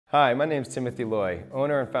Hi, my name is Timothy Loy,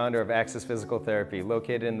 owner and founder of Access Physical Therapy,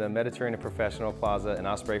 located in the Mediterranean Professional Plaza in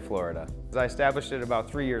Osprey, Florida. I established it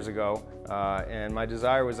about 3 years ago, and my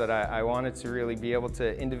desire was that I wanted to really be able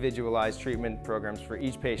to individualize treatment programs for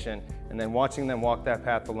each patient and then watching them walk that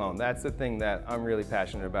path alone. That's the thing that I'm really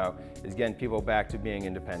passionate about, is getting people back to being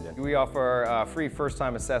independent. We offer a free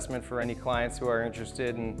first-time assessment for any clients who are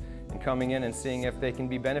interested in coming in and seeing if they can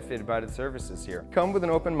be benefited by the services here. Come with an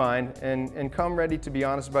open mind and come ready to be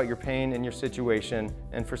honest about your pain and your situation,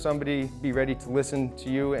 and for somebody be ready to listen to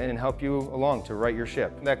you and help you along to right your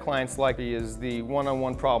ship. That clients like is the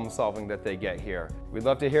one-on-one problem solving that they get here. We'd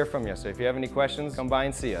love to hear from you, so if you have any questions, come by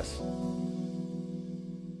and see us.